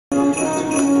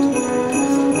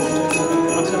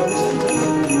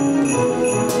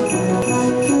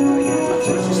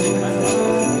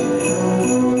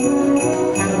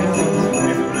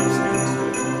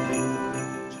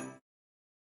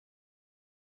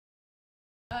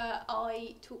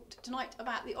I talked tonight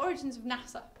about the origins of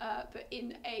NASA, but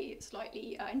in a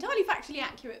slightly, entirely factually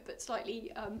accurate but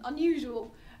slightly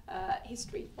unusual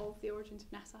history of the origins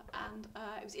of NASA, and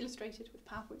it was illustrated with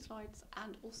PowerPoint slides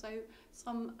and also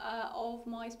some of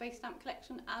my space stamp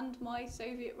collection and my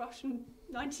Soviet-Russian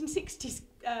 1960s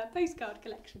postcard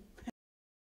collection.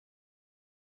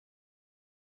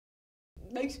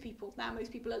 Most people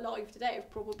alive today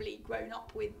have probably grown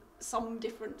up with some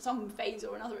phase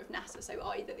or another of NASA, so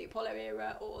either the Apollo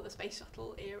era or the Space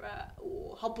Shuttle era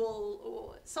or Hubble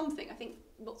or something. I think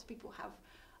lots of people have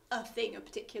a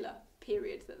particular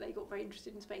period that they got very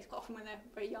interested in space, quite often when they're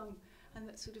very young, and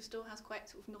that sort of still has quite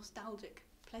sort of nostalgic,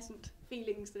 pleasant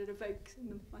feelings that it evokes in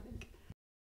them, I think.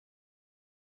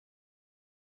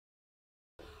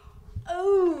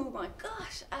 Oh my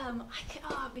gosh,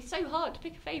 it'd be so hard to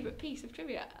pick a favourite piece of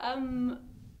trivia.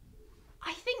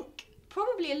 I think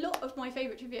probably a lot of my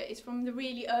favourite trivia is from the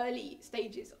really early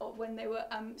stages of when they were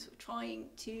sort of trying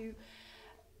to,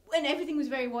 when everything was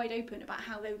very wide open about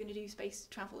how they were going to do space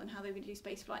travel and how they were going to do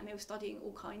space flight, and they were studying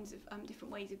all kinds of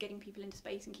different ways of getting people into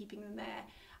space and keeping them there,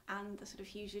 and the sort of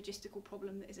huge logistical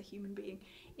problem that is a human being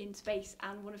in space.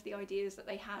 And one of the ideas that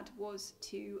they had was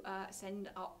to send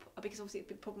up, because obviously it's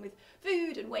a big problem with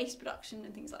food and waste production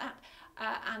and things like that,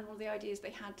 and one of the ideas they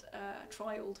had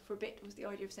trialled for a bit was the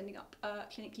idea of sending up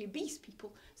clinically obese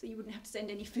people, so you wouldn't have to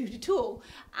send any food at all,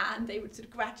 and they would sort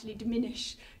of gradually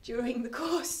diminish during the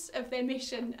course of their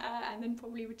mission, and then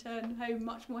probably return home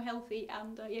much more healthy,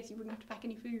 and yes, you wouldn't have to pack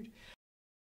any food.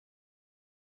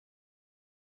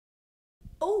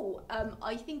 Oh,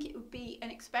 I think it would be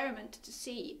an experiment to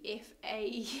see if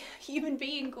a human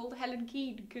being called Helen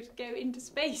Keen could go into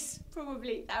space.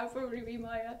 Probably, that would probably be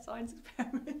my science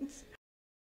experiment.